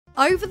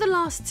Over the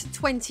last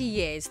 20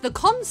 years, the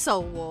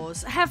console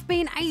wars have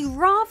been a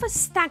rather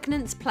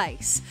stagnant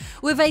place,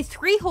 with a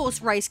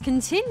three-horse race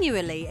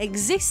continually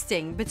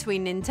existing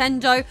between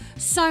Nintendo,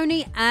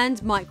 Sony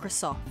and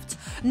Microsoft.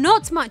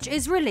 Not much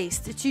is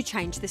released to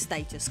change the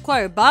status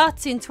quo,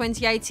 but in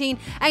 2018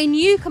 a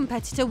new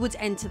competitor would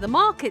enter the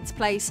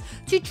marketplace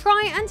to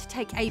try and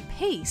take a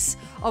piece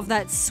of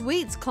that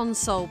sweet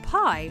console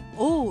pie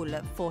all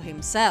for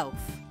himself.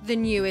 The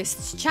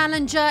newest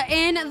challenger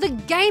in the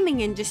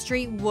gaming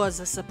industry was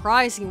a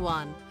surprising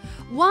one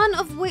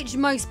of which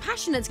most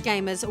passionate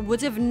gamers would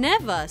have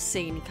never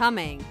seen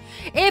coming.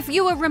 If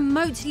you are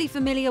remotely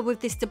familiar with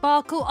this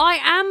debacle,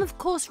 I am of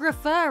course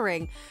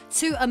referring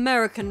to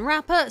American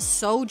rapper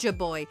Soulja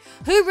Boy,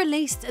 who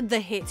released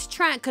the hit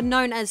track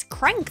known as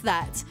Crank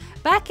That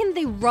back in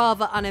the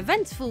rather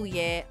uneventful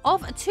year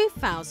of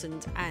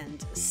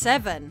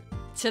 2007.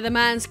 To the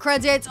man's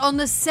credit, on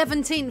the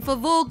 17th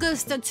of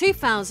August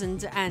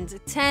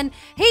 2010,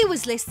 he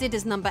was listed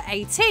as number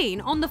 18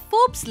 on the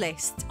Forbes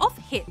list of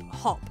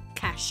hip-hop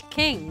cash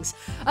kings,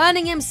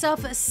 earning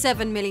himself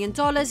 $7 million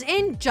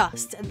in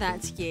just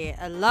that year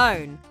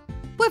alone.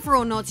 Whether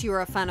or not you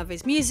are a fan of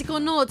his music or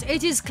not,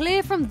 it is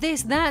clear from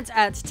this that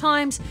at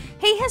times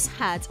he has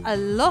had a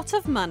lot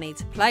of money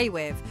to play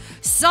with.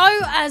 So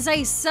as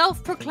a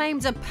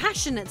self-proclaimed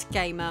passionate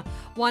gamer,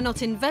 why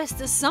not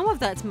invest some of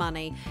that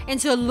money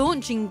into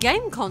launching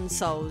game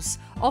consoles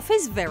of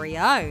his very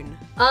own?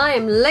 I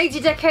am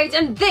Lady Decade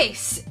and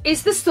this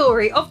is the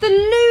story of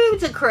the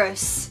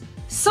ludicrous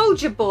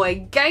Soulja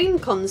Boy Game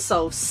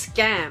Console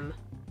scam.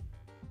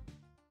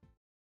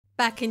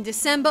 Back in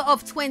December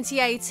of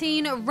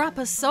 2018,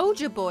 rapper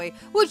Soulja Boy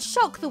would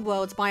shock the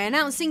world by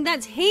announcing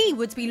that he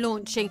would be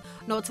launching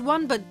not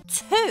one but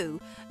two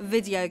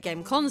video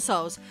game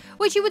consoles,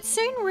 which he would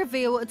soon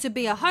reveal to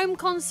be a home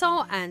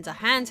console and a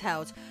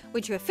handheld,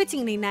 which were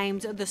fittingly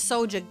named the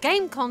Soulja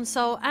Game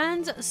Console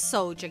and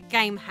Soulja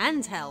Game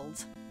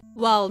Handheld.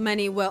 While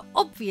many were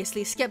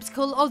obviously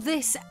skeptical of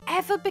this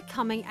ever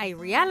becoming a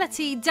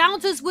reality,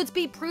 doubters would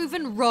be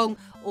proven wrong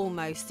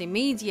almost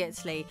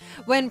immediately,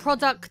 when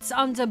products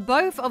under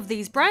both of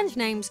these brand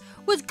names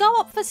would go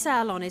up for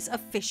sale on his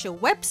official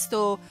web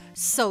store,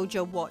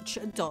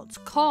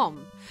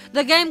 SouljaWatch.com.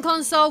 The game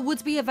console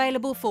would be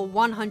available for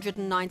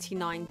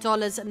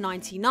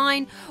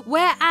 $199.99,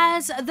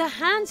 whereas the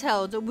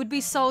handheld would be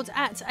sold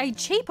at a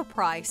cheaper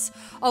price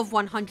of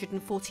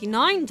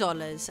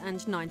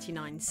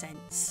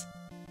 $149.99.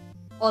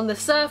 On the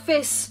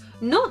surface,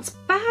 not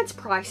bad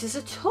prices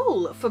at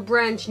all for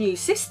brand new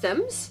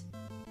systems.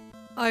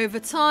 Over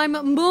time,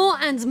 more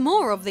and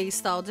more of these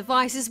style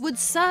devices would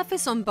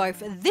surface on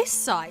both this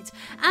site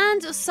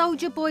and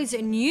Soulja Boy's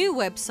new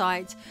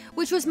website,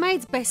 which was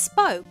made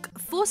bespoke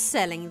for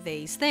selling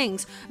these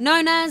things,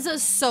 known as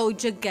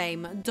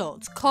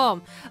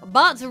SouljaGame.com.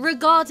 But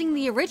regarding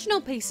the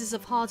original pieces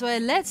of hardware,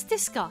 let's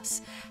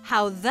discuss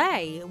how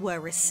they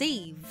were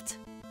received.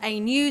 A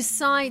news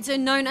site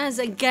known as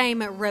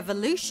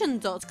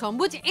GameRevolution.com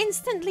would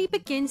instantly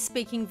begin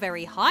speaking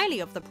very highly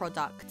of the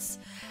products.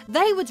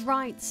 They would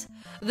write,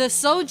 "The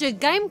Soulja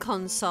Game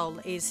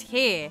Console is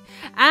here,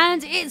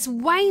 and it's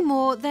way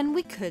more than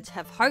we could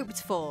have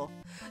hoped for.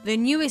 The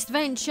newest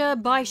venture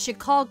by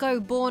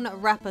Chicago-born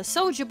rapper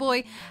Soulja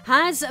Boy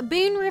has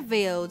been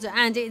revealed,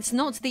 and it's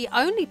not the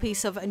only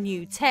piece of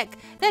new tech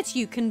that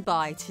you can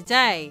buy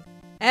today.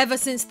 Ever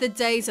since the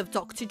days of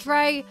Dr.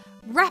 Dre,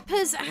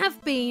 rappers have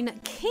been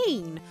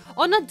keen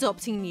on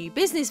adopting new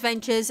business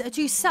ventures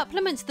to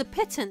supplement the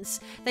pittance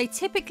they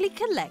typically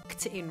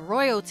collect in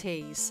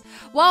royalties.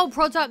 While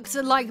products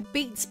like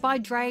Beats by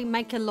Dre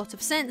make a lot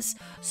of sense,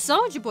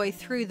 Soulja Boy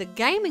threw the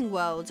gaming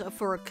world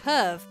for a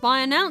curve by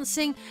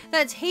announcing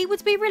that he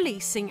would be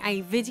releasing a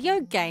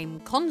video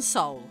game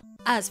console.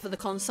 As for the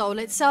console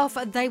itself,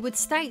 they would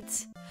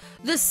state,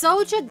 "The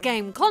Soulja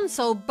Game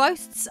Console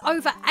boasts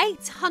over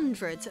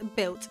 800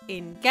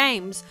 built-in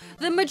games,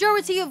 the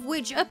majority of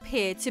which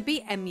appear to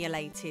be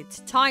emulated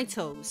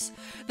titles.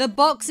 The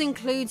box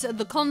includes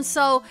the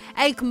console,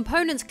 a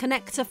component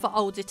connector for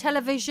older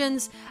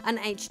televisions, an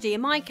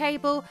HDMI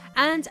cable,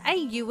 and a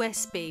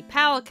USB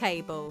power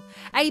cable.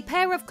 A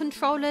pair of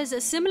controllers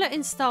similar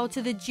in style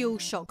to the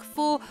DualShock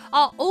 4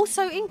 are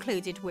also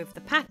included with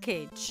the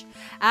package.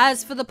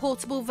 As for the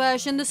portable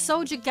version, the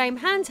Soulja Game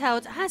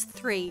Handheld has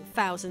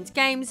 3,000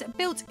 games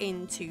built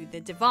into the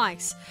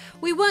device.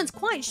 We weren't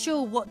quite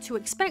sure what to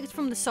expect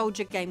from the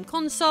Soulja Game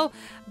Console,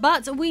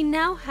 but we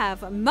now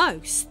have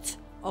most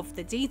of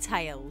the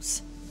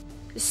details."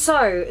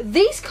 So,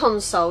 these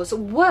consoles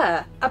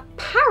were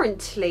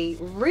apparently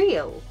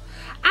real,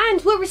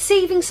 and were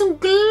receiving some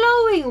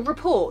glowing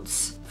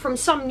reports from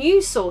some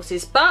news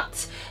sources,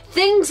 but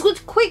things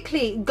would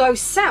quickly go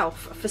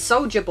south for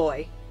Soulja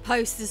Boy.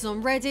 Posters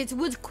on Reddit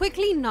would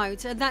quickly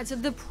note that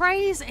the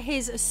praise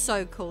his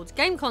so-called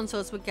game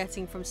consoles were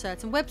getting from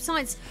certain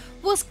websites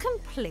was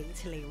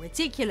completely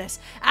ridiculous.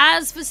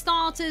 As for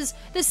starters,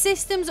 the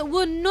systems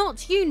were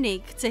not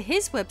unique to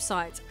his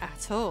website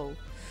at all,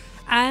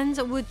 and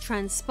would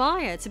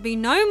transpire to be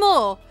no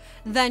more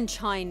than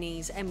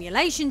Chinese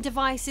emulation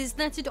devices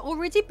that had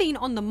already been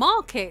on the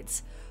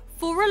market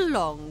for a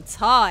long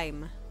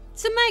time.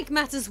 To make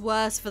matters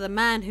worse for the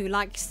man who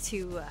likes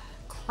to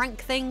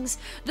crank things,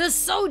 the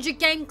Soulja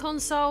Game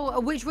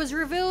Console, which was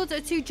revealed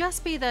to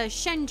just be the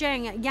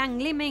Shenzhen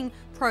Yangliming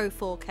Pro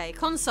 4K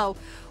console,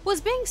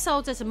 was being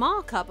sold at a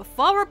markup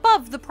far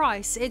above the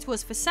price it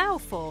was for sale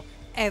for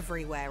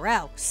everywhere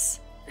else.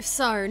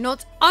 So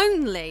not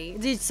only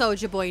did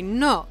Soulja Boy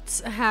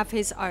not have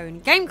his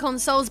own game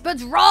consoles,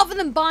 but rather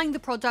than buying the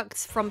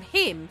products from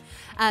him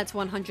at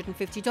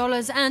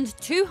 $150 and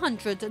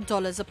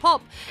 $200 a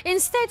pop,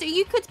 instead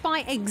you could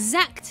buy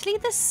exactly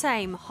the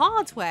same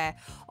hardware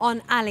on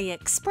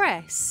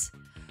AliExpress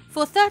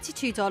for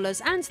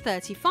 $32 and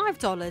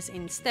 $35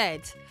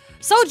 instead.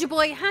 Soulja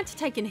Boy had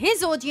taken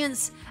his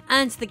audience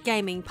and the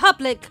gaming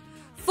public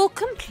for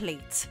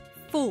complete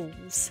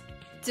fools.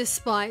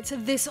 Despite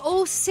this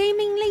all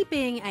seemingly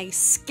being a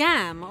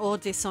scam or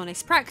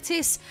dishonest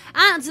practice,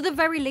 at the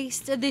very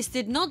least this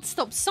did not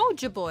stop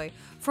Soulja Boy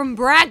from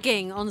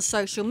bragging on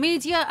social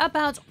media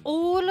about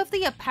all of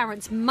the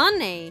apparent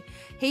money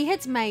he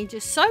had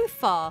made so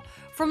far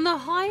from the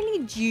highly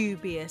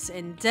dubious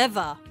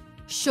endeavour.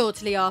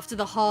 Shortly after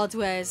the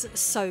hardware's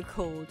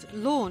so-called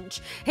launch,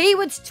 he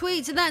would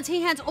tweet that he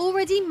had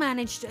already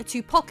managed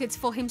to pocket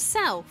for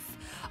himself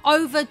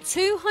over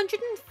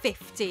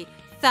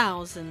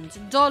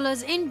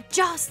 $250,000 in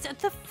just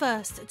the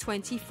first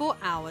 24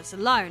 hours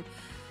alone,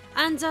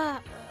 and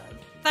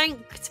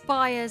thanked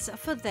buyers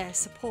for their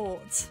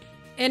support.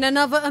 In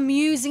another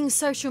amusing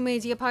social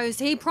media post,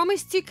 he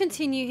promised to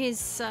continue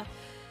his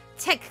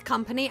tech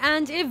company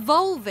and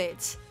evolve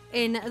it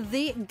in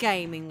the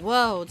gaming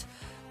world,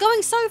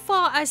 going so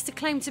far as to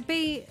claim to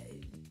be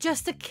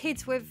just a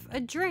kid with a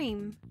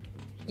dream.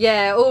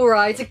 Yeah,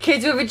 alright, a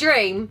kid with a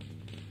dream.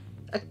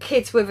 A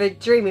kid with a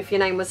dream if your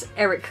name was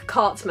Eric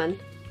Cartman.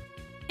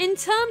 In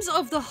terms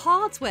of the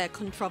hardware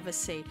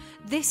controversy,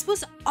 this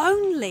was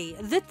only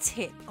the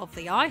tip of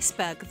the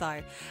iceberg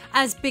though,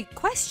 as big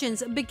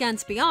questions began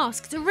to be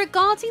asked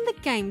regarding the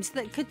games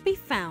that could be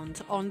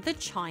found on the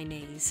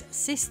Chinese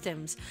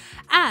systems,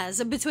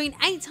 as between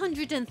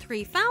 800 and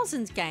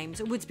 3,000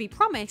 games would be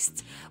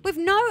promised, with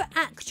no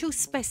actual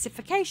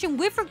specification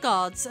with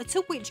regards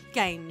to which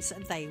games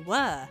they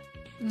were.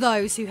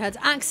 Those who had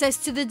access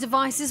to the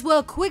devices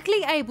were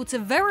quickly able to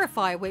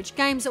verify which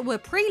games were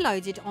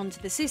preloaded onto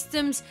the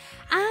systems,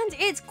 and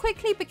it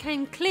quickly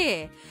became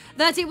clear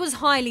that it was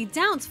highly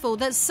doubtful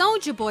that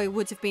Soulja Boy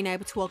would have been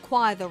able to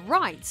acquire the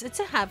right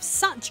to have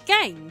such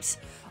games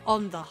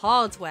on the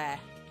hardware.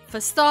 For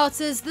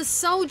starters, the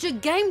Soulja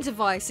game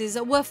devices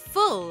were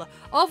full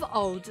of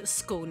old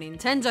school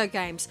Nintendo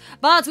games,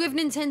 but with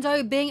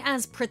Nintendo being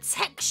as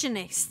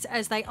protectionist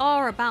as they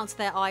are about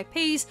their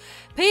IPs,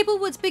 people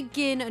would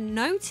begin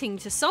noting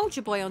to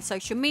Soulja Boy on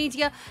social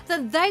media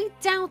that they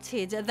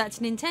doubted that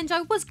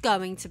Nintendo was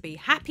going to be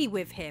happy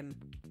with him.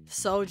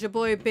 Soulja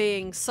Boy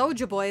being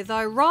Soulja Boy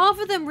though,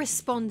 rather than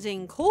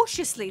responding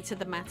cautiously to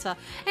the matter,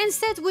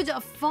 instead would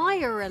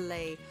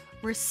fierily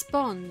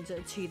respond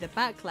to the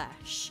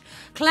backlash,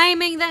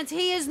 claiming that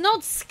he is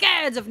not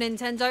scared of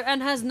Nintendo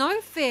and has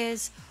no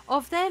fears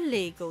of their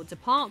legal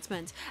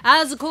department,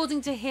 as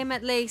according to him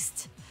at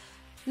least,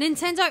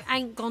 Nintendo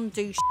ain't gonna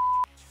do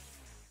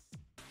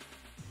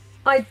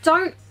I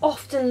don't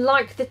often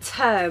like the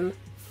term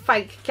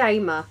fake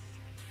gamer,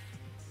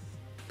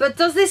 but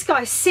does this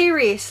guy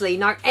seriously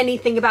know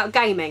anything about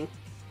gaming?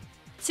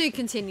 To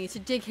continue to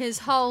dig his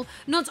hole,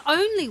 not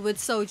only would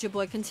Soulja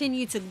Boy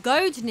continue to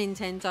goad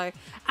Nintendo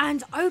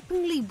and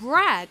openly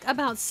brag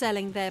about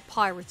selling their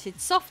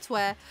pirated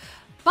software,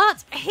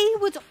 but he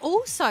would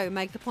also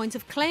make the point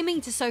of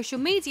claiming to social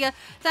media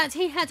that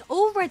he had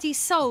already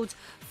sold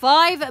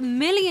 5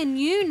 million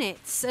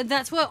units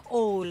that were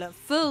all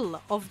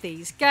full of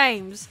these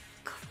games.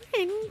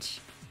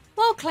 Cringe.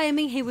 While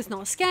claiming he was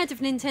not scared of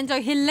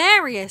Nintendo,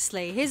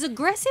 hilariously, his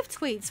aggressive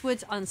tweets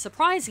would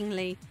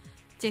unsurprisingly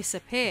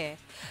disappear.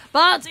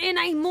 But in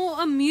a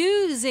more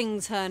amusing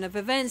turn of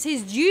events,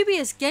 his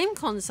dubious game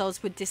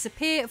consoles would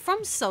disappear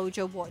from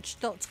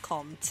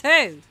SoldierWatch.com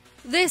too.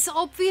 This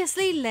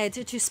obviously led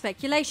to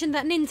speculation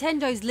that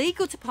Nintendo's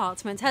legal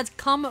department had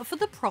come for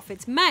the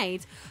profit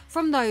made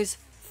from those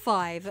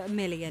 5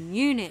 million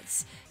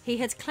units he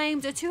had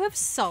claimed to have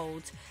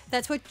sold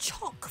that were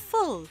chock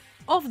full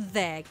of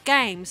their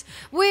games,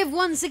 with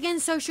once again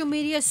social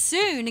media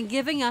soon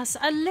giving us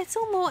a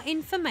little more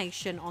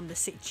information on the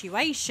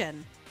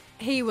situation.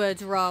 He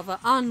would rather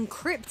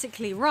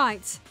uncryptically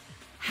write,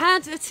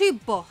 "Had to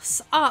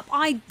boss up,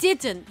 I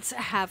didn't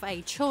have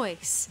a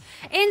choice,"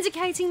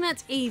 indicating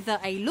that either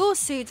a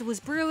lawsuit was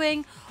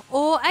brewing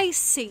or a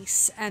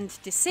cease and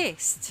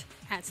desist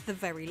at the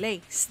very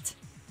least.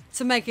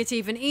 To make it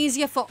even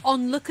easier for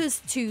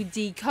onlookers to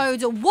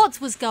decode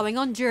what was going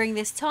on during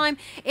this time,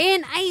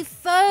 in a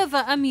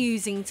further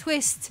amusing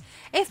twist,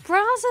 if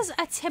browsers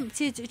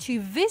attempted to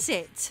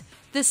visit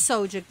the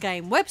Soulja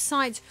Game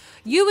website,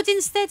 you would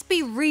instead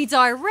be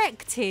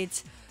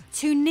redirected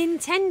to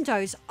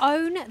Nintendo's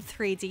own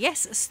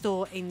 3DS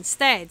store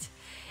instead,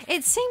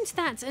 It seemed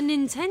that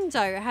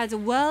Nintendo had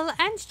well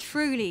and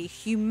truly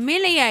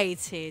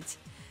humiliated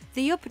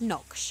the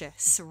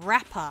obnoxious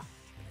rapper.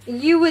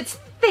 You would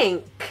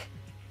think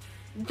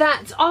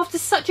that after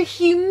such a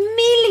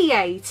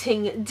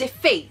humiliating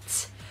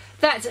defeat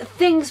that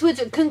things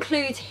would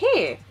conclude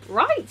here,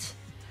 right?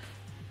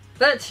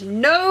 But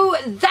no,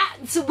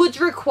 that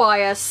would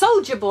require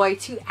Soulja Boy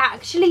to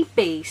actually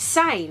be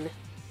sane.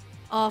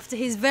 After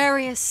his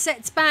various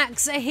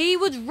setbacks, he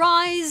would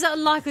rise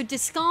like a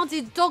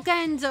discarded dog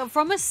end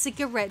from a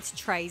cigarette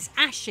tray's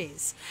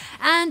ashes,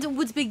 and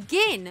would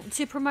begin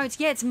to promote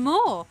yet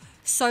more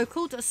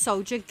so-called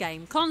Soulja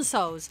Game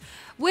Consoles,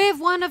 with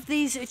one of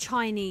these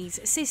Chinese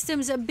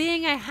systems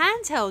being a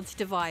handheld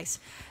device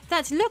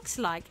that looked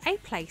like a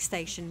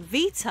PlayStation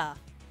Vita.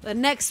 The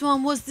next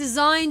one was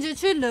designed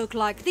to look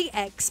like the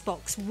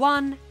Xbox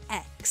One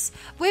X,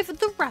 with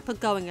the rapper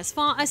going as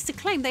far as to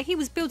claim that he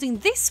was building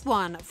this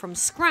one from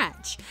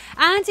scratch,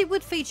 and it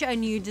would feature a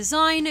new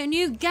design,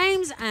 new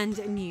games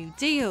and new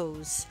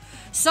deals.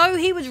 So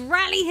he would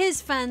rally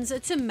his fans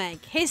to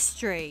make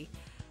history.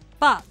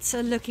 But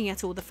looking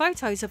at all the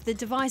photos of the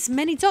device,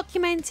 many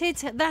documented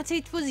that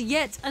it was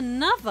yet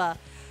another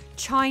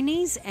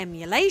Chinese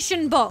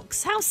emulation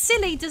box. How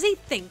silly does he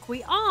think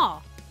we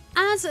are?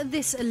 As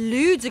this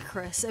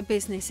ludicrous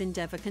business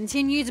endeavour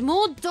continued,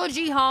 more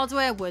dodgy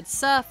hardware would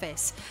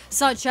surface,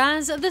 such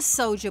as the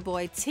Soulja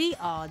Boy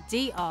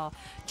TRDR,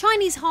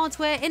 Chinese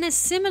hardware in a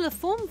similar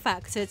form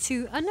factor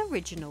to an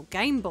original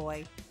Game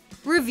Boy.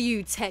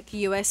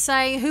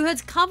 ReviewTechUSA, who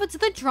had covered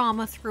the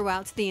drama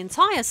throughout the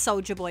entire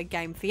Soulja Boy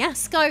game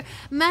fiasco,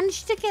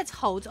 managed to get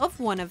hold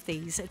of one of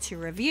these to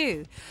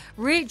review.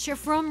 Rich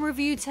from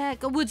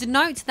ReviewTech would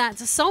note that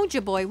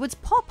Soulja Boy would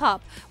pop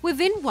up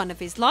within one of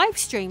his live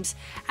streams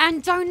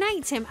and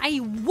donate him a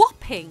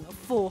whopping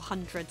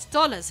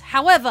 $400.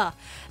 However,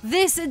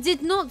 this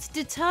did not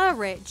deter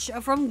Rich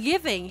from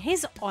giving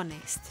his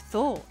honest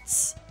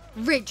thoughts.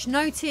 Rich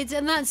noted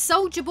that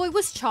Soulja Boy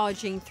was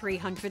charging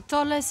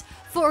 $300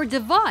 for a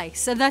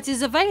device that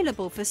is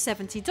available for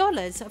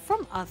 $70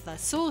 from other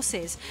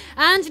sources,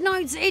 and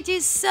notes it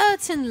is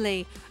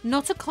certainly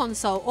not a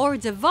console or a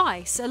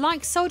device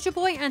like Soulja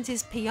Boy and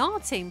his PR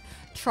team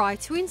try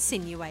to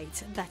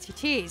insinuate that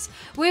it is,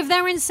 with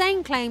their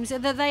insane claims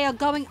that they are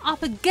going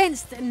up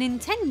against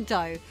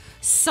Nintendo,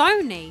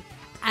 Sony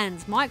and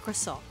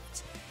Microsoft.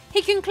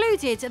 He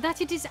concluded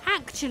that it is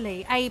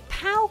actually a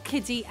PAL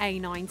Kiddie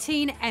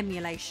A19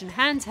 emulation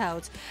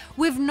handheld,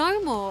 with no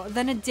more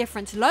than a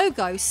different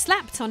logo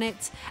slapped on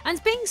it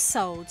and being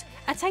sold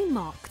at a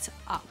marked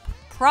up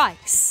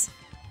price.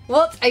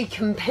 What a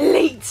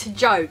complete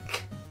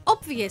joke!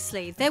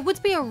 Obviously, there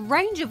would be a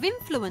range of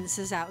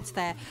influencers out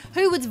there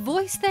who would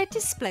voice their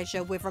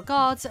displeasure with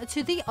regards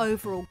to the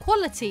overall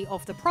quality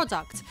of the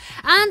product,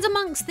 and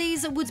amongst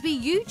these would be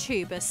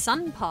YouTuber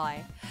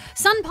Sunpie.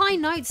 Sunpie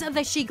notes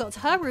that she got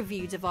her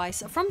review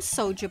device from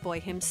Soulja Boy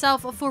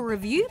himself for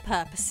review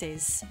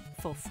purposes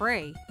for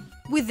free.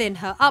 Within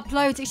her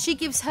upload, she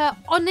gives her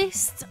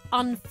honest,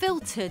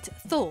 unfiltered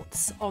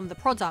thoughts on the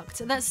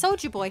product that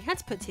Soulja Boy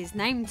had put his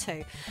name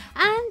to,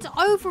 and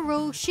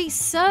overall she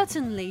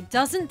certainly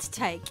doesn't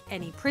take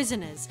any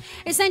prisoners,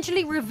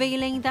 essentially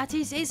revealing that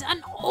it is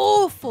an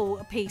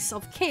awful piece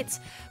of kit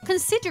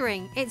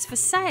considering it's for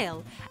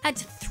sale at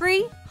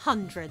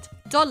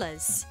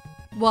 $300.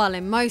 While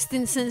in most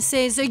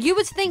instances you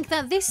would think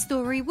that this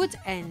story would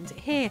end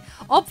here,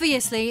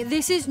 obviously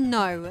this is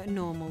no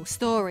normal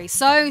story,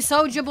 so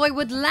Soulja Boy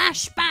would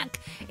lash back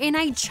in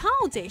a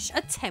childish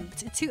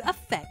attempt to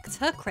affect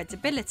her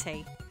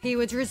credibility. He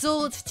would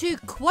resort to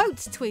quote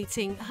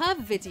tweeting her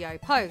video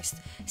post,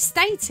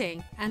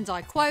 stating, and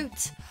I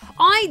quote,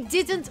 "I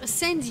didn't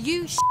send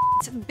you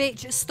shit,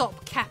 bitch,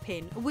 stop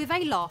capping," with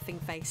a laughing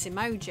face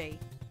emoji.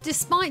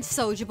 Despite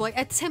Soulja Boy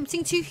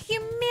attempting to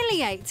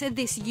humiliate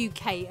this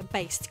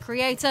UK-based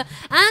creator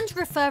and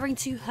referring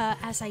to her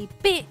as a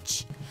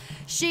bitch,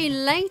 she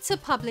later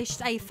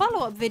published a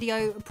follow-up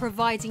video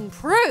providing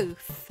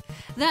proof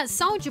that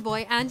Soulja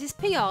Boy and his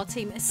PR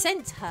team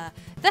sent her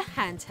the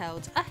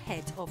handheld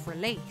ahead of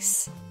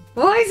release.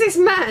 Why is this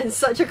man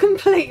such a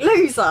complete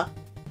loser?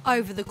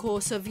 Over the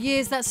course of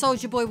years that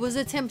Soulja Boy was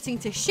attempting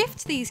to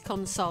shift these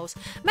consoles,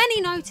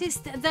 many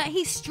noticed that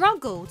he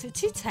struggled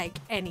to take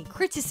any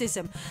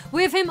criticism,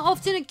 with him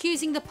often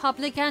accusing the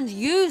public and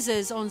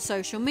users on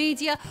social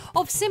media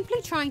of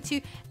simply trying to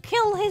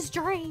kill his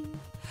dream,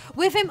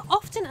 with him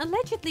often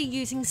allegedly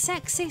using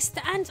sexist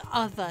and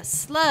other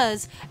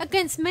slurs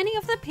against many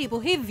of the people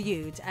he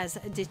viewed as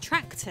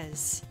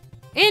detractors.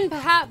 In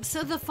perhaps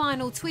the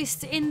final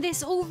twist in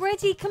this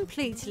already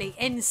completely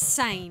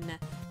insane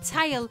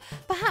tale,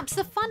 perhaps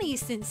the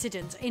funniest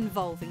incident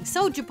involving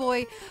Soulja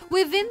Boy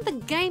within the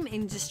game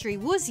industry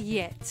was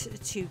yet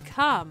to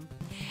come.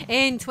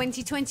 In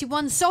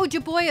 2021,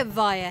 Soulja Boy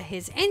via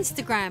his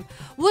Instagram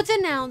would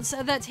announce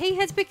that he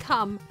had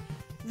become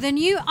the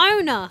new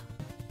owner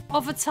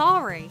of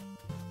Atari.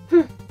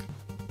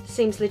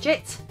 Seems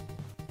legit.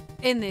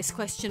 In this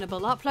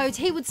questionable upload,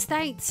 he would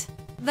state,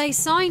 "They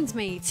signed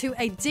me to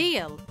a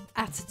deal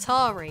at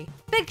Atari.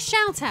 Big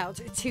shout out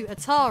to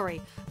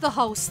Atari, the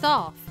whole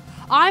staff.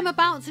 I'm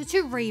about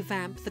to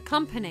revamp the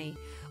company.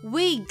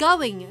 We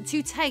going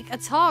to take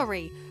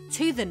Atari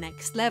to the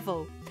next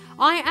level.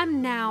 I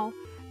am now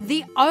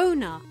the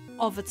owner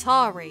of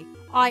Atari.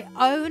 I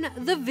own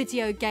the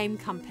video game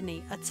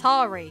company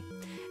Atari.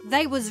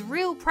 They was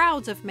real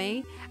proud of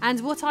me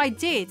and what I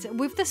did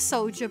with the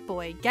Soulja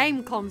Boy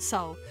Game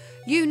Console.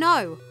 You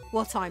know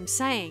what I'm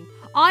saying.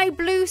 I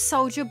blew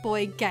Soulja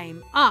Boy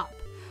Game up.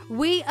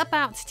 We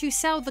about to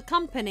sell the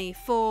company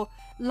for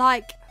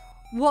like,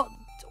 what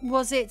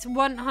was it,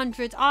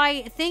 100?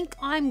 I think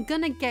I'm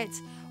gonna get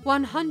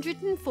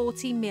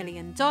 $140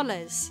 million.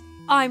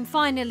 I'm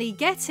finally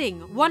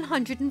getting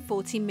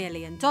 $140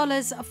 million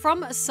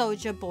from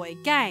Soulja Boy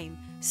Game.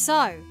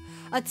 So,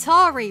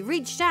 Atari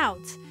reached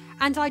out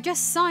and I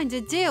just signed a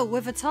deal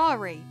with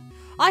Atari.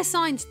 I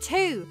signed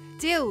 2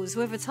 deals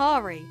with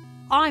Atari.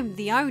 I'm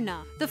the owner,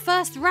 the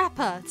first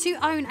rapper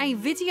to own a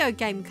video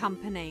game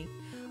company.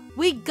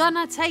 We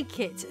gonna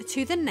take it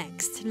to the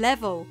next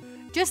level,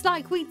 just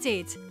like we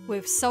did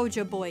with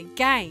Soulja Boy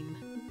Game.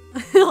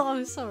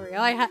 I'm sorry,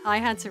 I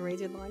had to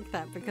read it like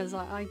that because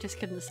I just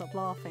couldn't stop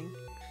laughing.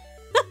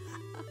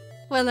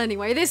 Well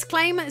anyway, this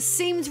claim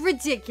seemed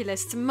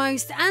ridiculous to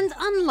most and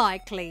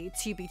unlikely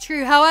to be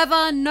true.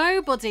 However,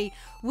 nobody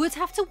would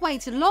have to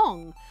wait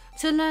long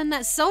to learn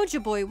that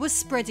Soulja Boy was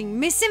spreading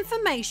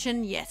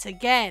misinformation yet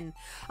again.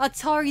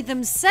 Atari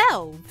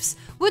themselves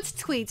would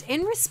tweet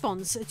in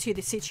response to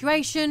the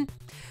situation,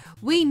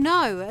 "We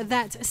know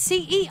that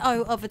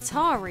CEO of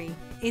Atari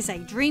is a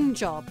dream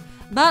job,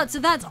 but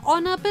that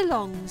honour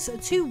belongs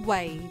to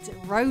Wade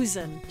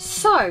Rosen."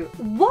 So,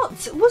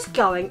 what was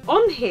going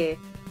on here?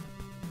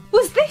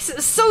 Was this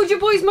Soulja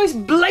Boy's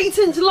most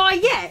blatant lie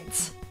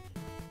yet?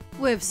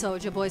 With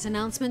Soulja Boy's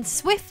announcement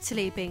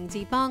swiftly being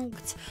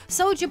debunked,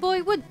 Soulja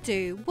Boy would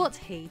do what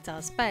he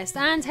does best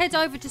and head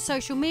over to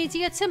social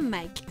media to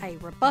make a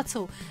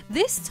rebuttal,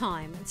 this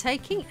time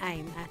taking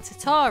aim at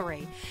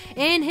Atari.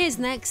 In his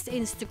next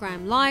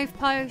Instagram live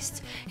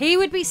post, he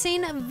would be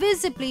seen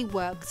visibly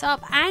worked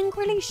up,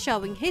 angrily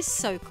showing his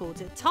so-called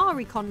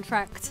Atari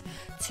contract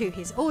to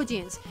his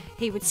audience.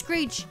 He would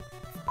screech,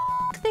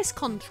 "F*** this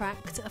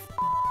contract, f***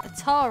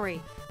 Atari.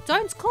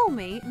 Don't call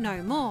me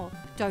no more.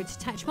 Don't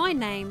attach my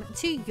name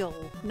to your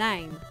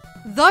name."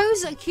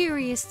 Those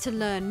curious to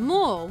learn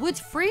more would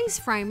freeze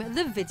frame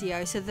the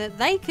video so that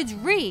they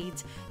could read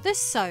the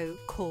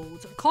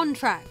so-called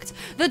contract.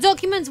 The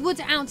document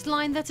would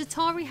outline that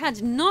Atari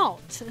had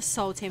not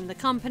sold him the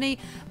company,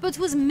 but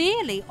was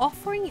merely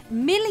offering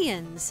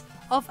millions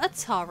of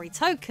Atari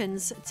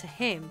tokens to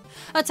him.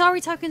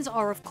 Atari tokens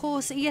are of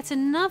course yet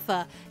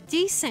another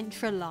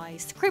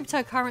decentralized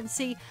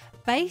cryptocurrency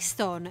based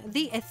on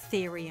the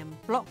Ethereum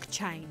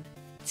blockchain.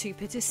 To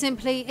put it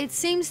simply, it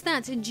seems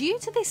that due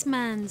to this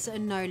man's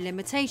no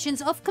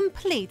limitations of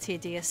complete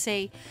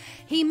idiocy,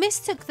 he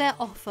mistook their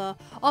offer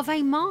of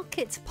a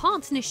market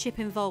partnership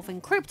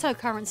involving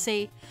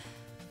cryptocurrency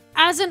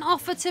as an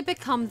offer to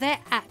become their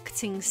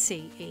acting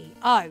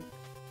CEO.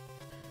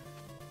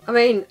 I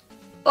mean,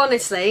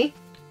 honestly,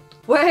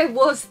 where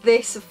was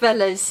this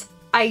fella's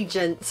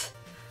agent?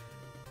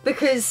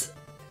 Because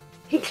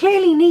he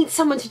clearly needs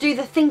someone to do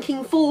the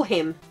thinking for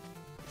him.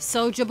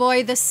 Soulja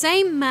Boy, the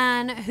same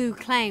man who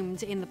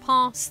claimed in the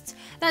past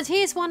that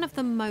he is one of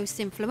the most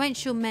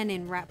influential men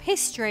in rap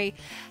history,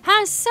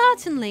 has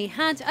certainly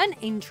had an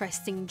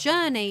interesting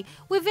journey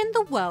within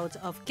the world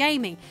of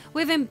gaming,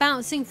 with him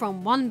bouncing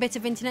from one bit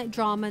of internet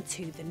drama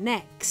to the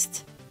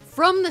next.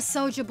 From the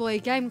Soulja Boy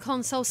Game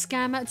Console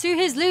scam to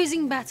his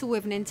losing battle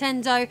with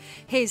Nintendo,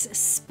 his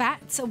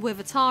spat with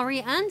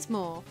Atari and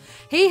more,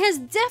 he has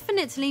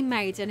definitely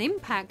made an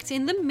impact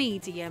in the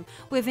medium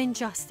within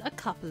just a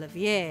couple of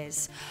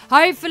years.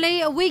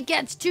 Hopefully we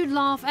get to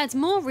laugh at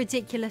more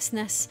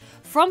ridiculousness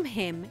from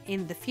him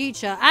in the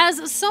future,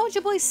 as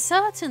Soulja Boy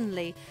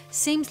certainly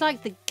seems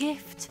like the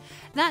gift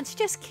that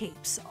just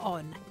keeps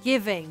on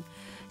giving.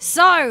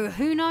 So,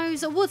 who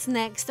knows what's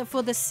next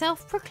for the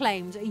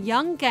self-proclaimed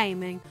young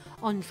gaming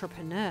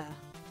entrepreneur?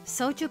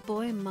 Soulja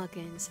Boy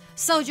muggins.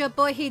 Soulja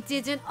Boy, he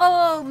didn't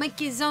make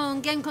his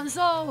own game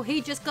console.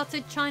 He just got a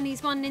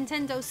Chinese one,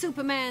 Nintendo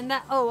Superman.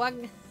 That oh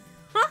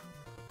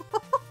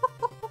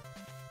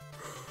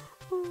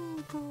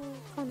god,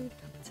 funny.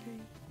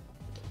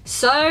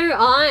 So,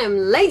 I am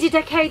Lady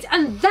Decade,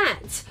 and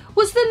that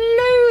was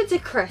the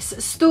ludicrous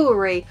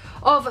story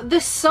of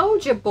the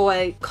Soulja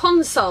Boy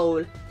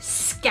console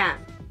scam.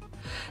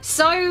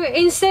 So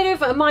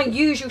instead of my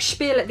usual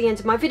spiel at the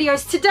end of my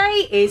videos,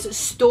 today is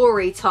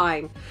story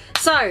time.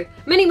 So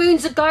many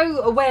moons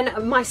ago,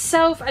 when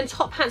myself and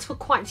Top Hats were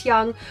quite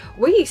young,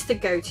 we used to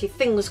go to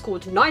things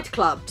called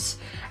nightclubs.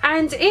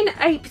 And in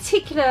a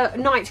particular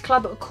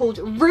nightclub called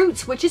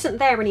Root, which isn't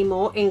there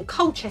anymore, in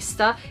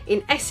Colchester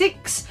in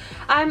Essex,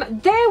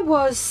 there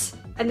was,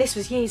 and this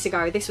was years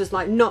ago, this was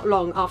like not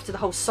long after the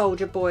whole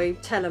Soulja Boy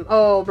tell him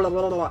oh blah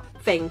blah blah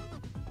thing.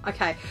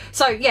 Okay,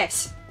 so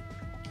yes,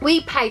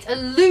 we paid a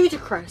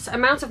ludicrous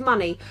amount of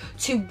money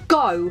to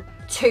go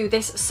to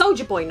this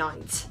Soulja Boy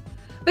night.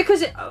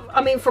 Because,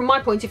 I mean, from my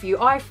point of view,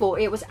 I thought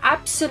it was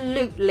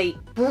absolutely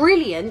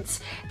brilliant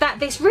that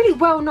this really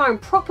well-known,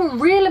 proper,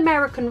 real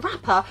American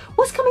rapper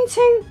was coming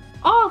to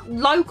our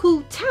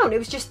local town. It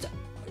was just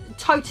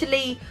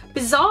totally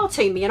bizarre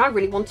to me, and I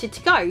really wanted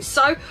to go.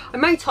 So I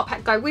made Top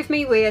Hat go with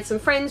me. We had some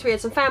friends, we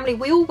had some family,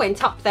 we all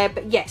went up there.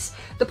 But yes,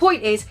 the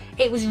point is,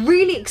 it was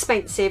really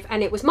expensive,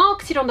 and it was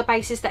marketed on the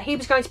basis that he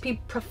was going to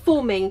be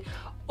performing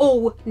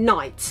all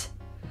night.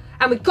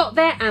 And we got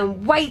there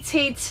and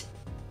waited,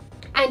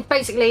 and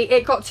basically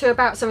it got to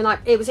about something like,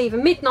 it was either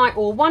midnight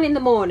or 1 in the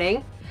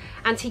morning,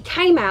 and he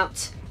came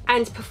out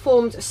and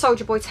performed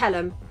Soulja Boy Tell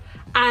 'Em,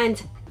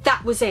 and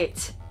that was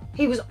it.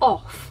 He was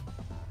off.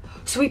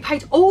 So we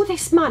paid all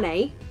this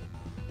money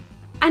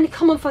and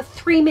come on for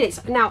 3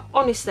 minutes. Now,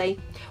 honestly,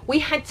 we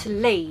had to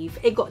leave.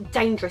 It got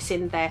dangerous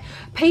in there.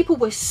 People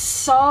were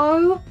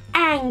so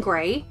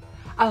angry.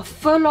 A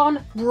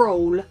full-on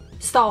brawl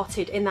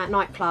started in that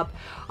nightclub.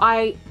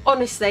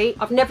 Honestly,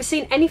 I've never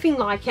seen anything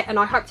like it, and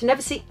I hope to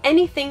never see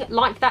anything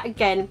like that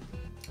again.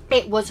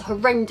 It was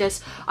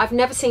horrendous. I've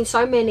never seen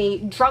so many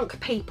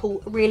drunk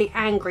people really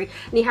angry.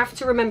 And you have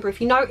to remember,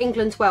 if you know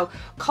England well,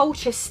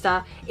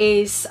 Colchester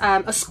is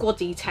a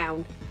squaddy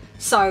town.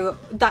 So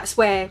that's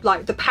where,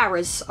 like, the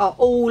paras are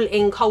all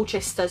in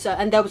Colchester,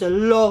 and there was a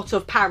lot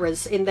of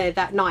paras in there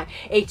that night.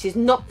 It is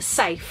not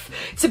safe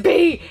to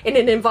be in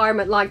an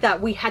environment like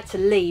that. We had to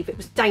leave. It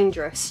was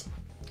dangerous.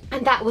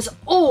 And that was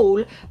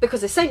all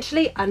because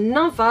essentially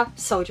another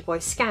Soulja Boy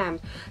scam.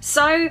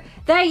 So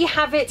there you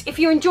have it. If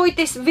you enjoyed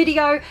this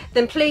video,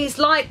 then please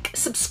like,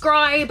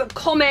 subscribe,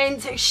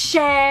 comment,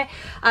 share,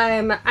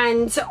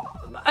 and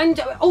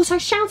also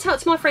shout out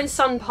to my friend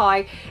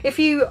Sunpie. If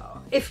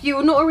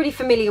you're not already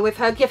familiar with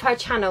her, give her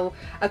channel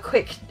a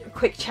quick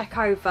check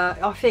over.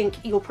 I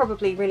think you'll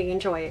probably really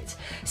enjoy it.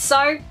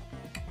 So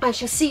I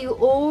shall see you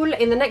all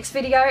in the next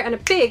video, and a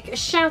big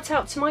shout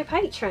out to my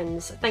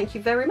patrons. Thank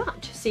you very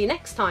much. See you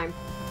next time.